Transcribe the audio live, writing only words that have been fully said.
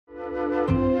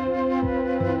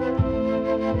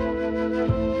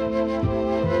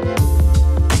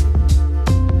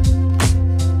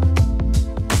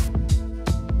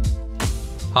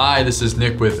Hi, this is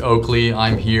Nick with Oakley.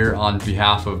 I'm here on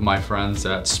behalf of my friends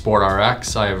at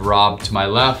SportRx. I have Rob to my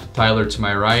left, Tyler to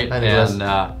my right, and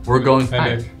we're going.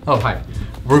 Hi, Nick. Oh, hi.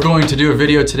 We're going to do a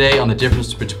video today on the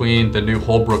difference between the new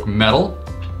Holbrook Metal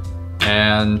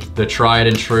and the tried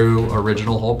and true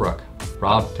original Holbrook.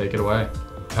 Rob, take it away.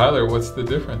 Tyler, what's the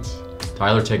difference?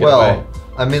 Tyler, take it away.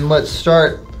 I mean, let's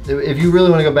start. If you really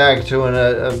want to go back to when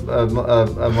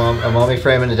a mommy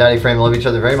frame and a daddy frame love each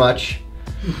other very much,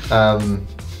 I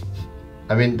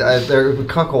mean, they're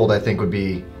cuckold, I think, would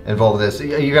be involved in this.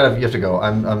 You have to go.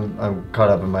 I'm caught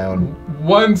up in my own.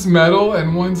 One's metal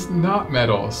and one's not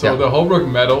metal. So yeah. The Holbrook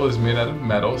Metal is made out of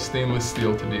metal, stainless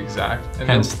steel to be exact. And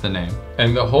hence the name.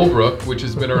 And the Holbrook, which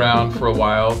has been around for a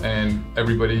while, and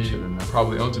everybody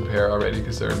probably owns a pair already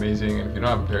because they're amazing. And if you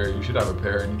don't have a pair, you should have a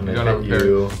pair. And if you don't have a pair,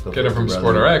 get it from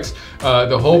SportRx.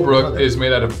 The Holbrook is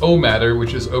made out of O-Matter,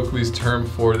 which is Oakley's term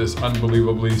for this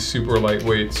unbelievably super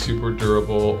lightweight, super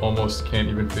durable, almost can't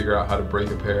even figure out how to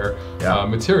break a pair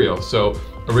material. So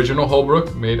original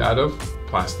Holbrook made out of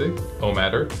plastic,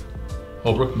 O-Matter.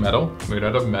 Holbrook Metal, made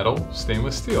out of metal,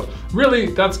 stainless steel.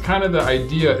 Really, that's kind of the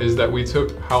idea, is that we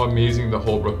took how amazing the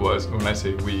Holbrook was, and when I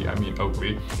say we, I mean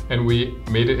Oakley, and we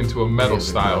made it into a metal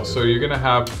style. So you're gonna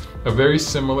have a very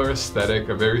similar aesthetic,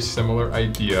 a very similar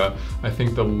idea. I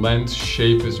think the lens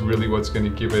shape is really what's gonna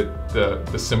give it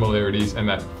the similarities, and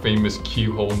that famous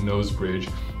keyhole nose bridge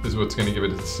is what's gonna give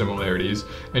it its similarities.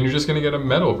 And you're just gonna get a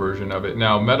metal version of it.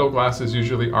 Now, metal glasses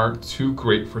usually aren't too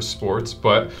great for sports,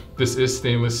 but this is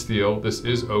stainless steel, this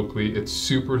is Oakley, it's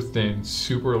super thin,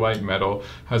 super light metal,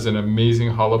 has an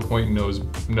amazing hollow point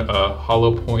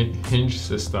hinge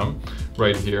system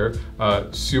right here,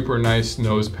 super nice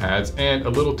nose pads, and a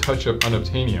little touch of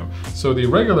unobtainium. So the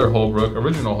regular Holbrook,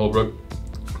 original Holbrook,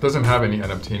 doesn't have any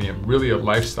unobtainium, really a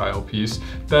lifestyle piece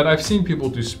that I've seen people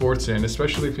do sports in,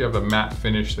 especially if you have a matte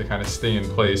finish, they kind of stay in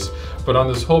place. But on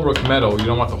this Holbrook Metal, you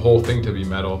don't want the whole thing to be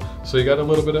metal, so you got a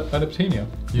little bit of unobtainium.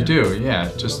 You do, yeah,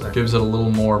 it just gives it a little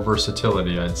more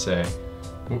versatility, I'd say.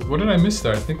 What did I miss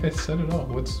there? I think I said it all.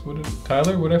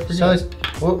 Tyler, what did I forget?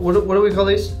 What do we call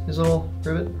these? These little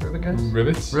rivet guys?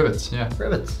 Rivets? Rivets, yeah.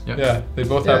 Rivets. Yep. Yeah, they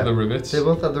both have the rivets. They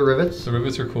both have the rivets. The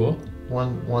rivets are cool.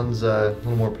 One's a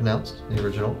little more pronounced than the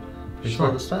original. You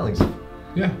saw the stylings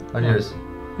on yours.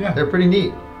 Yeah. They're pretty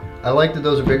neat. I like that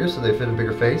those are bigger, so they fit a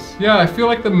bigger face. Yeah, I feel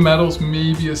like the metals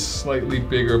maybe is slightly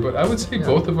bigger, but I would say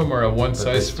both of them are a one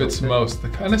size fits most.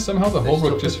 Somehow the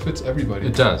Holbrook just fits everybody.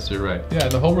 It does, you're right. Yeah,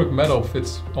 the Holbrook Metal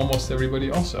fits almost everybody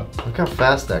also. Look how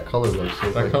fast that color looks.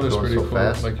 That color's pretty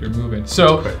cool, like you're moving.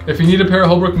 So, if you need a pair of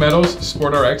Holbrook Metals,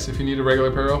 SportRx. If you need a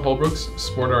regular pair of Holbrooks,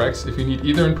 SportRx. If you need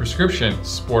either in prescription,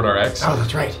 SportRx. Oh,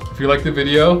 that's right. If you like the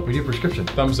video, we do prescription.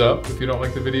 Thumbs up. If you don't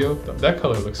like the video, that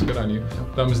color looks good on you.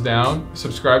 Thumbs down.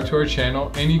 Subscribe to our channel.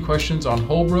 Any questions on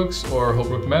Holbrooks or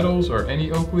Holbrook Metals or any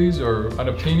Oakleys or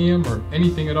unobtainium or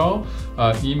anything at all,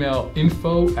 email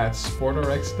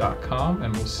info@sportrx.com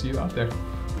and we'll see you out there.